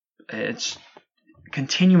it's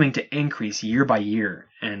continuing to increase year by year,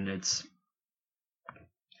 and it's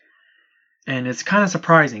kind of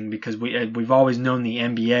surprising because we've always known the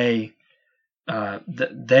NBA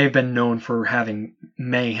they've been known for having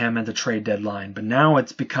mayhem at the trade deadline, but now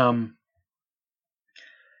it's become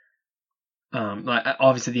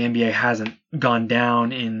obviously the NBA hasn't gone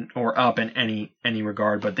down in or up in any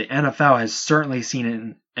regard, but the NFL has certainly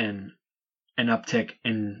seen an uptick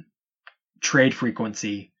in trade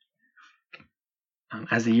frequency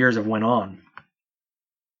as the years have went on.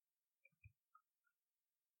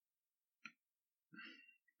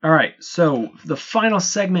 All right, so the final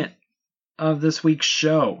segment of this week's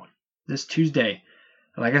show, this Tuesday.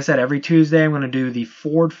 Like I said, every Tuesday I'm going to do the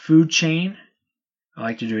Ford food chain. I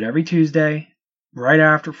like to do it every Tuesday, right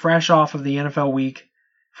after, fresh off of the NFL week,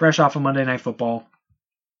 fresh off of Monday Night Football.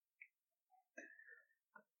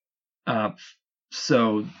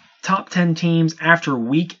 So top 10 teams after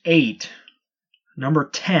week 8. Number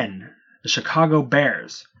 10, the Chicago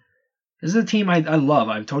Bears. This is a team I love.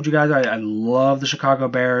 I've told you guys I love the Chicago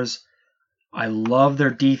Bears. I love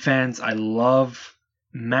their defense. I love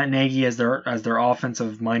Matt Nagy as their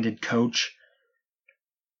offensive-minded coach.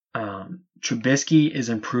 Trubisky is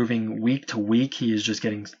improving week to week. He is just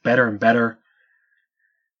getting better and better.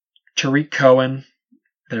 Tariq Cohen,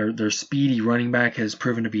 their speedy running back, has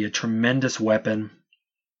proven to be a tremendous weapon.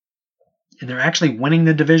 And they're actually winning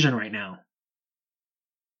the division right now.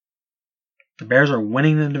 The Bears are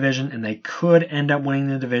winning the division, and they could end up winning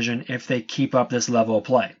the division if they keep up this level of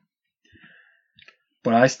play.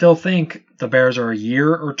 But I still think the Bears are a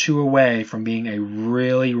year or two away from being a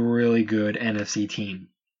really, really good NFC team.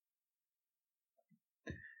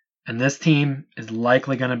 And this team is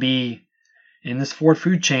likely going to be in this Ford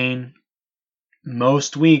food chain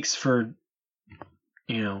most weeks for,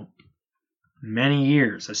 many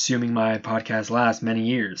years, assuming my podcast lasts many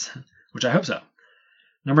years, which I hope so.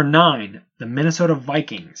 Number 9, the Minnesota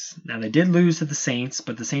Vikings. Now, they did lose to the Saints,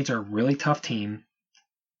 but the Saints are a really tough team.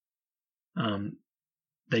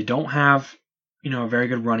 They don't have, a very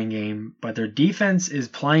good running game, but their defense is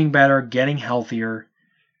playing better, getting healthier.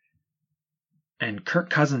 And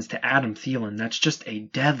Kirk Cousins to Adam Thielen, that's just a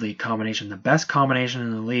deadly combination, the best combination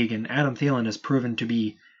in the league. And Adam Thielen has proven to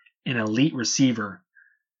be an elite receiver.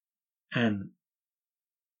 And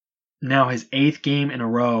now his 8th game in a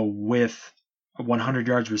row with 100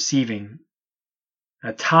 yards receiving.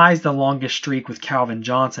 That ties the longest streak with Calvin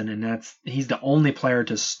Johnson, and he's the only player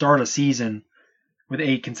to start a season with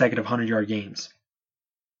 8 consecutive 100-yard games.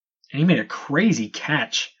 And he made a crazy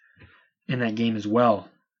catch in that game as well.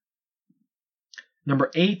 Number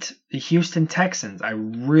 8, the Houston Texans. I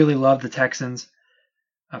really love the Texans.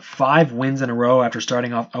 5 wins in a row after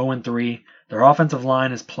starting off 0-3. Their offensive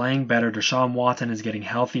line is playing better. Deshaun Watson is getting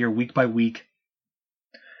healthier week by week.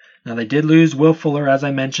 Now, they did lose Will Fuller, as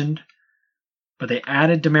I mentioned, but they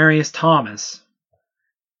added Demaryius Thomas,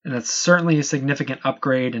 and that's certainly a significant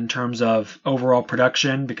upgrade in terms of overall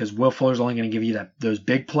production because Will Fuller's only going to give you those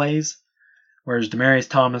big plays, whereas Demaryius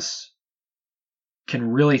Thomas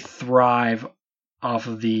can really thrive off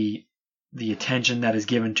of the attention that is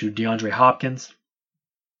given to DeAndre Hopkins.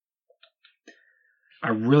 I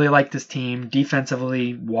really like this team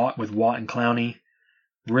defensively. With Watt and Clowney,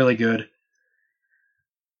 really good.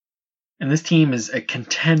 And this team is a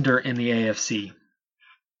contender in the AFC.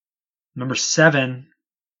 Number 7,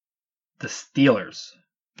 the Steelers.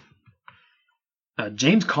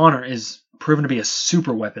 James Conner is proven to be a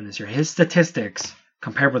super weapon this year. His statistics,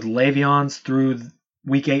 compared with Le'Veon's through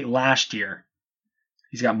week 8 last year,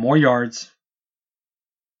 he's got more yards,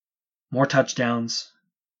 more touchdowns,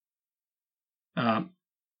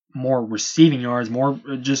 more receiving yards, more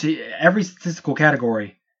just every statistical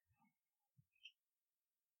category.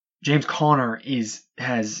 James Conner he's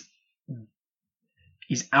outperformed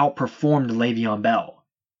Le'Veon Bell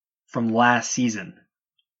from last season.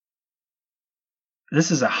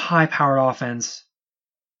 This is a high-powered offense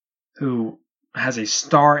who has a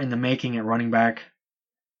star in the making at running back.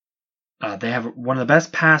 They have one of the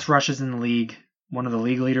best pass rushes in the league, one of the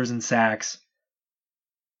league leaders in sacks.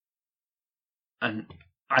 And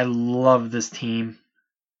I love this team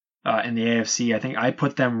in the AFC. I think I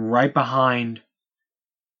put them right behind.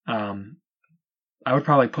 I would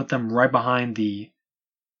probably put them right behind the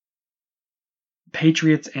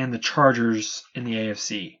Patriots and the Chargers in the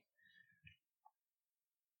AFC.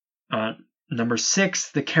 Number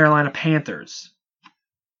 6, the Carolina Panthers.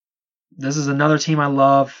 This is another team I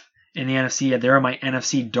love in the NFC. They're my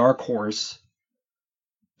NFC dark horse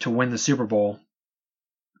to win the Super Bowl.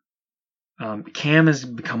 Cam has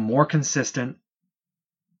become more consistent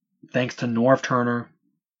thanks to Norv Turner.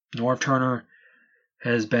 Norv Turner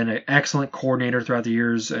has been an excellent coordinator throughout the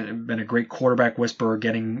years and been a great quarterback whisperer,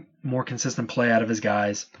 getting more consistent play out of his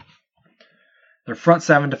guys. Their front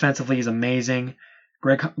 7 defensively is amazing.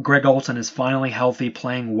 Greg Olsen is finally healthy,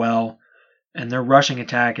 playing well, and their rushing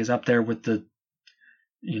attack is up there with the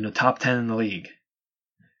top 10 in the league.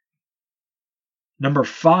 Number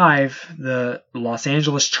 5, the Los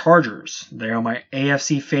Angeles Chargers. They are my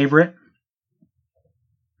AFC favorite.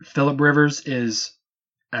 Phillip Rivers is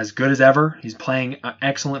as good as ever. He's playing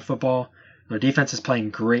excellent football. Their defense is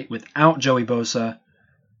playing great without Joey Bosa.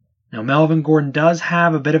 Now, Melvin Gordon does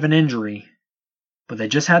have a bit of an injury, but they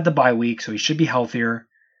just had the bye week, so he should be healthier.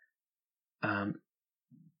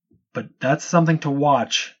 But that's something to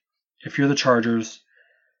watch if you're the Chargers,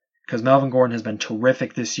 because Melvin Gordon has been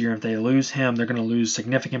terrific this year. If they lose him, they're going to lose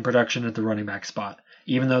significant production at the running back spot,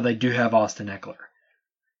 even though they do have Austin Eckler.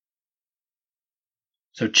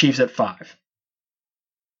 So Chiefs at 5.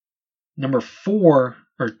 Number 4,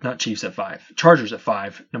 or not Chiefs at 5, Chargers at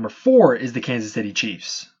 5. Number 4 is the Kansas City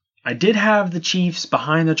Chiefs. I did have the Chiefs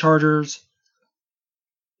behind the Chargers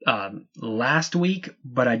last week,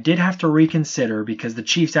 but I did have to reconsider because the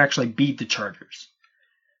Chiefs actually beat the Chargers.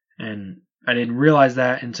 And I didn't realize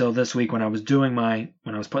that until this week when I was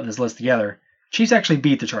putting this list together. Chiefs actually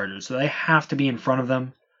beat the Chargers, so they have to be in front of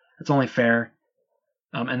them. It's only fair.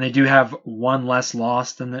 And they do have one less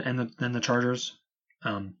loss than the Chargers.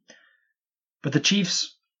 But the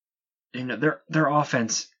Chiefs, their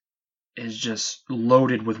offense is just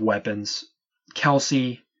loaded with weapons.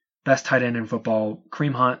 Kelce, best tight end in football.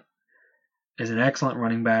 Kareem Hunt is an excellent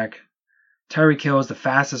running back. Tyreek Hill is the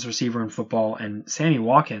fastest receiver in football, and Sammy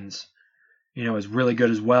Watkins, is really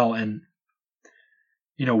good as well. And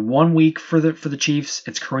 1 week for the Chiefs,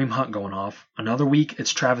 it's Kareem Hunt going off. Another week,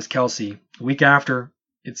 it's Travis Kelce. The week after,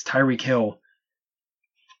 it's Tyreek Hill.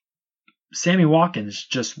 Sammy Watkins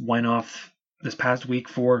just went off this past week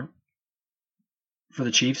for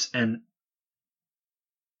the Chiefs, and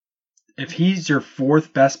if he's your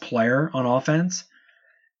 4th best player on offense,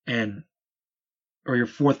 or your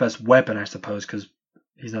 4th best weapon, I suppose, because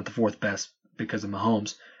he's not the 4th best because of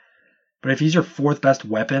Mahomes, but if he's your 4th best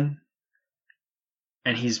weapon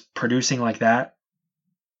and he's producing like that,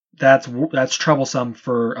 that's troublesome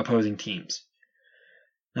for opposing teams.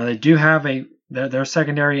 Now they do have their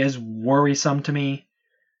secondary is worrisome to me.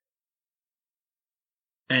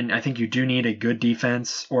 And I think you do need a good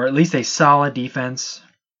defense, or at least a solid defense,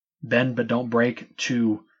 bend but don't break,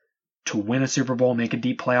 to win a Super Bowl, make a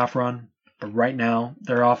deep playoff run. But right now,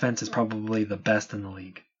 their offense is probably the best in the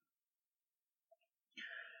league.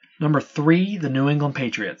 Number 3, the New England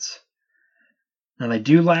Patriots. Now they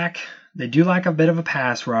do lack a bit of a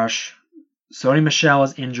pass rush. Sony Michel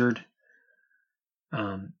is injured,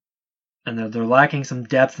 and they're lacking some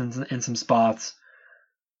depth in some spots.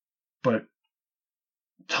 But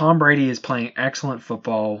Tom Brady is playing excellent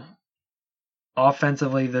football.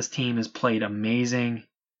 Offensively, this team has played amazing.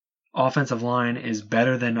 Offensive line is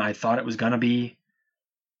better than I thought it was going to be.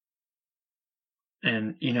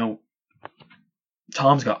 And,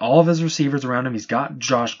 Tom's got all of his receivers around him. He's got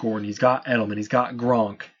Josh Gordon. He's got Edelman. He's got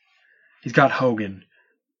Gronk. He's got Hogan.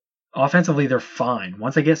 Offensively, they're fine.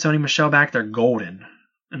 Once they get Sony Michel back, they're golden.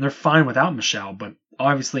 And they're fine without Michel, but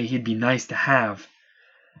obviously he'd be nice to have.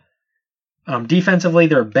 Defensively,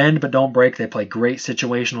 they're bend but don't break. They play great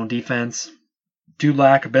situational defense. Do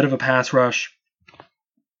lack a bit of a pass rush.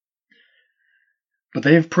 But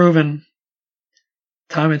they've proven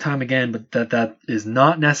time and time again that is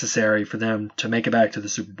not necessary for them to make it back to the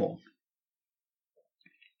Super Bowl.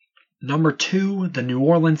 Number 2, the New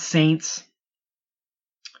Orleans Saints.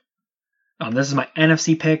 This is my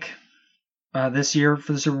NFC pick this year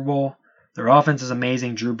for the Super Bowl. Their offense is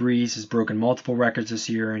amazing. Drew Brees has broken multiple records this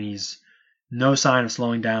year, and he's no sign of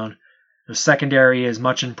slowing down. Their secondary is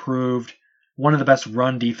much improved. One of the best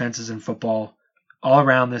run defenses in football. All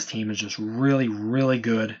around, this team is just really, really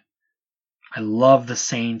good. I love the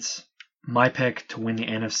Saints. My pick to win the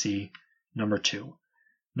NFC, number 2.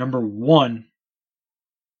 Number 1,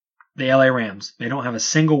 the LA Rams. They don't have a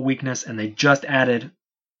single weakness, and they just added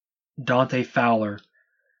Dante Fowler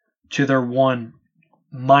to their one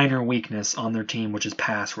minor weakness on their team, which is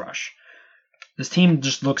pass rush. This team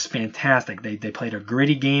just looks fantastic. They played a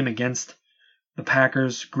gritty game against the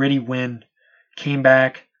Packers. Gritty win. Came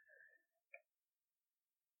back.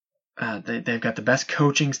 They've got the best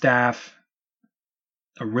coaching staff.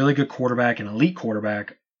 A really good quarterback, an elite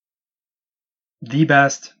quarterback. The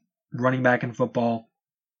best running back in football.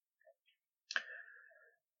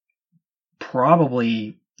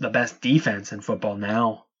 Probably the best defense in football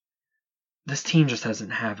now. This team just doesn't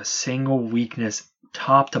have a single weakness,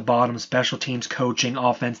 top to bottom, special teams, coaching,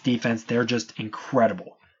 offense, defense. They're just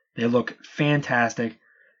incredible. They look fantastic.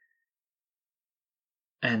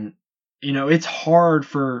 And, it's hard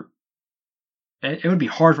it would be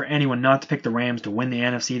hard for anyone not to pick the Rams to win the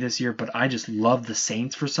NFC this year, but I just love the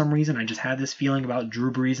Saints for some reason. I just had this feeling about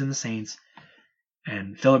Drew Brees and the Saints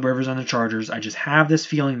and Phillip Rivers and the Chargers. I just have this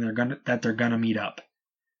feeling that they're gonna meet up.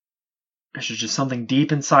 It's just something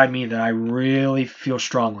deep inside me that I really feel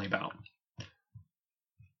strongly about.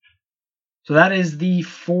 So that is the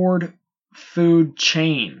Ford food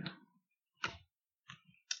chain.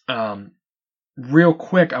 Real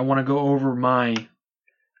quick, I want to go over my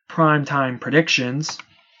Primetime Predictions.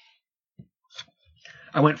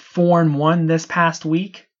 I went 4-1 this past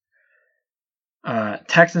week.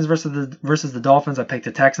 Texans versus the Dolphins. I picked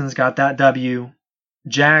the Texans, got that W.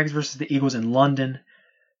 Jags versus the Eagles in London.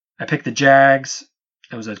 I picked the Jags.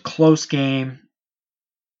 It was a close game.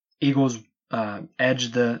 Eagles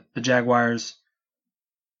edged the Jaguars.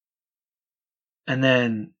 And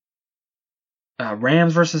then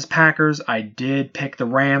Rams versus Packers, I did pick the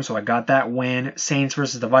Rams, so I got that win. Saints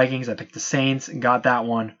versus the Vikings, I picked the Saints and got that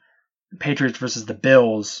one. Patriots versus the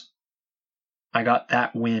Bills, I got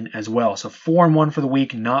that win as well. So 4-1 for the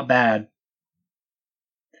week, not bad.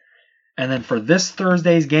 And then for this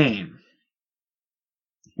Thursday's game,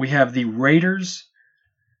 we have the Raiders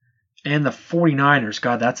and the 49ers.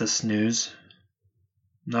 God, that's a snooze.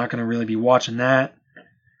 I'm not going to really be watching that.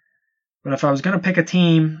 But if I was going to pick a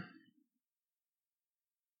team,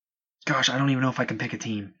 gosh, I don't even know if I can pick a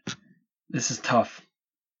team. This is tough.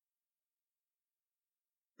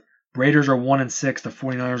 Raiders are 1-6. The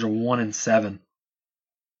 49ers are 1-7.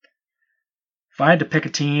 If I had to pick a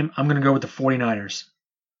team, I'm going to go with the 49ers.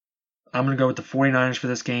 I'm going to go with the 49ers for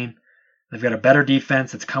this game. They've got a better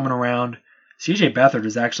defense that's coming around. C.J. Beathard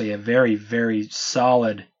is actually a very, very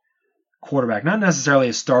solid quarterback. Not necessarily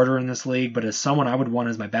a starter in this league, but as someone I would want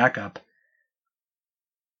as my backup.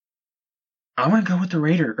 I'm going to go with the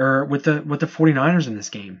 49ers in this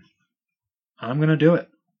game. I'm going to do it.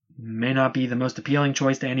 May not be the most appealing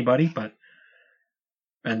choice to anybody,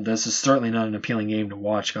 and this is certainly not an appealing game to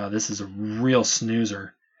watch. God, this is a real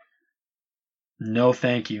snoozer. No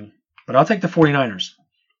thank you. But I'll take the 49ers.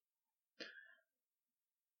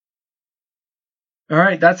 All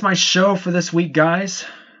right, that's my show for this week, guys.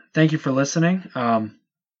 Thank you for listening.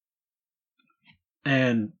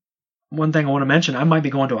 And one thing I want to mention, I might be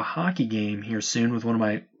going to a hockey game here soon with one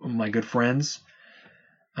of my good friends.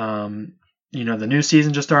 The new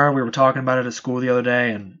season just started. We were talking about it at school the other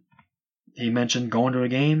day, and he mentioned going to a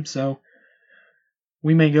game. So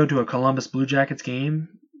we may go to a Columbus Blue Jackets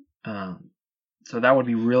game. So that would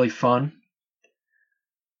be really fun.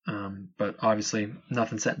 But obviously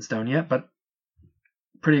nothing set in stone yet. But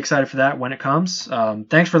pretty excited for that when it comes.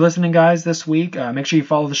 Thanks for listening, guys, this week. Make sure you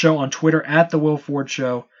follow the show on Twitter at The Will Ford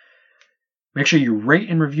Show. Make sure you rate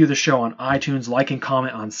and review the show on iTunes, like and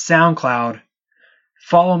comment on SoundCloud.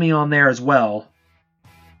 Follow me on there as well.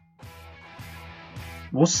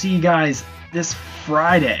 We'll see you guys this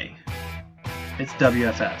Friday. It's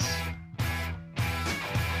WFS.